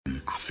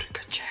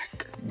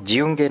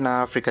Jiunge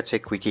na Africa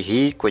Check wiki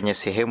hii kwenye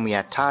sehemu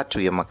ya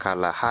 3 ya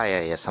makala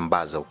haya ya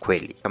Sambaza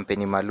Ukweli.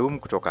 Kampeni maalum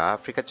kutoka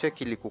Africa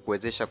Check ili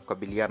kukuwezesha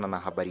kukabiliana na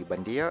habari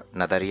bandia,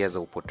 nadharia za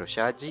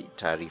upotoshaji,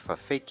 taarifa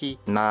feki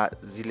na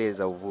zile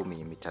za uvumi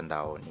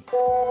mitandaoni.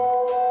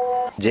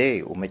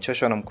 Je,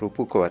 umechoshwa na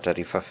mkurupuko wa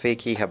taarifa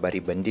feki, habari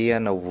bandia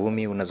na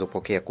uvumi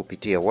unazopokea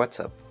kupitia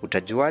WhatsApp?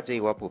 Utajuaje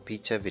iwapo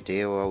picha,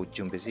 video au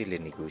jumbe zile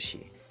ni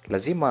gushi?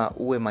 Lazima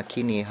uwe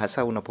makini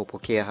hasa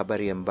unapopokea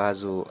habari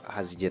ambazo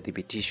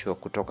hazijathibitishwa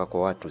kutoka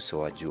kwa watu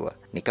usiowajua.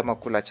 Ni kama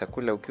kula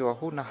chakula ukiwa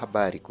huna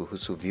habari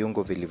kuhusu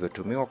viungo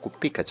vilivyotumiwa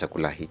kupika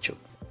chakula hicho.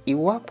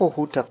 Iwapo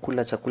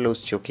hutakula chakula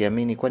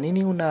usichokiamini, kwa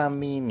nini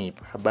unaamini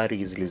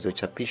habari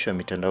zilizochapishwa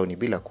mitandaoni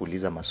bila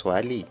kuuliza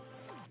maswali?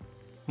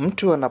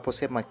 Mtu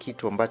anaposema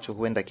kitu ambacho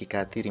huenda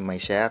kikaathiri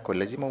maisha yako,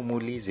 lazima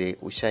umuulize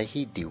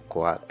ushahidi uko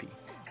wapi.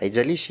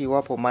 Haijalishi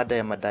iwapo mada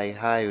ya madai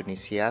hayo ni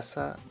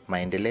siasa,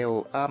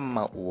 maendeleo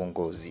ama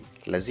uongozi.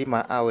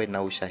 Lazima awe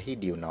na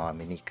ushahidi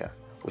unaoaminika.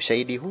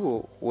 Ushahidi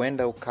huo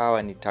huenda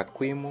ukawa ni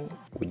takwimu,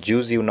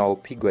 ujuzi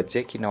unaopigwa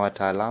jeki na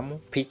wataalamu,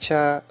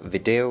 picha,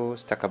 video,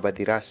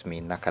 stakabadhi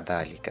rasmi na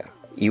kadhalika.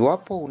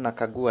 Iwapo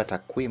unakagua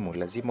takwimu,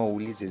 lazima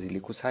uulize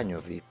zilikusanywa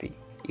vipi.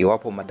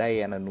 Iwapo madai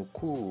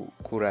yananukuu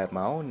kura ya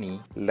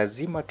maoni,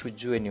 lazima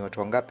tujue ni watu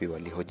wangapi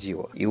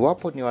walihojiwa.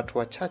 Iwapo ni watu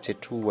wachache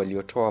tu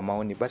waliotoa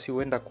maoni, basi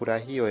huenda kura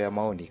hiyo ya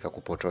maoni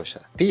ikakupotosha.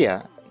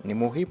 Pia ni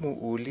muhimu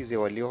uulize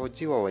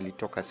waliohojiwa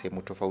walitoka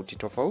sehemu tofauti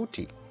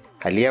tofauti.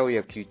 Hali yao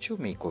ya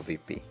kiuchumi iko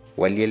vipi?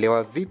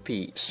 Walielewa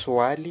vipi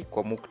swali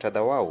kwa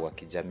muktadha wao wa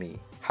kijamii?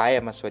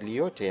 Haya maswali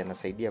yote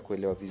yanasaidia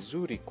kuelewa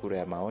vizuri kura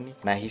ya maoni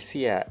na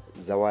hisia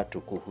za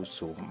watu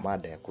kuhusu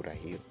mada ya kura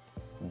hiyo.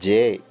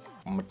 Je,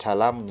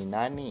 mtaalamu ni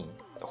nani?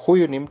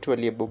 Huyu ni mtu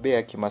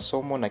aliyebobea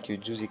kimasomo na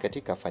kiujuzi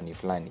katika fani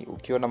fulani.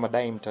 Ukiona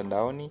madai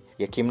mtandaoni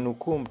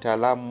yakimnukuu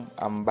mtaalamu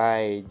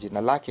ambaye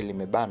jina lake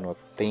limebanwa,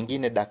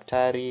 pengine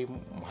daktari,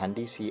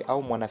 mhandisi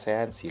au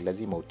mwanasayansi,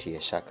 lazima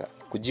utie shaka.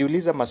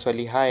 Kujiuliza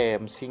maswali haya ya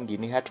msingi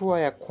ni hatua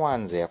ya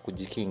kwanza ya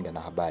kujikinga na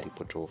habari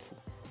potofu.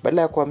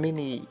 Badala ya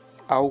kuamini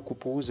au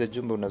kupuuza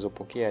jumbe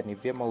unazopokea, ni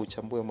vyema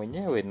uchambue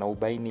mwenyewe na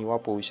ubaini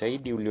iwapo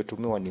ushahidi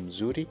uliotumiwa ni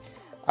mzuri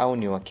au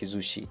ni wa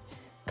kizushi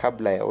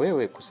kabla ya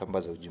wewe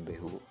kusambaza ujumbe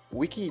huu.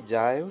 Wiki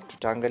ijayo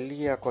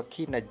tutaangalia kwa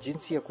kina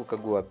jinsi ya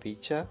kukagua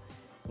picha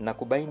na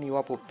kubaini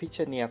iwapo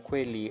picha ni ya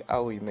kweli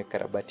au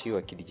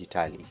imekarabatiwa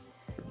kidijitali.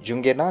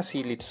 Jiunge nasi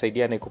ili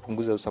tusaidiane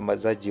kupunguza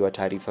usambazaji wa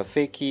taarifa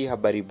feki,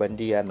 habari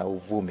bandia na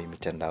uvumi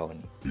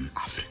mitandaoni.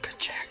 Africa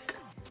Check.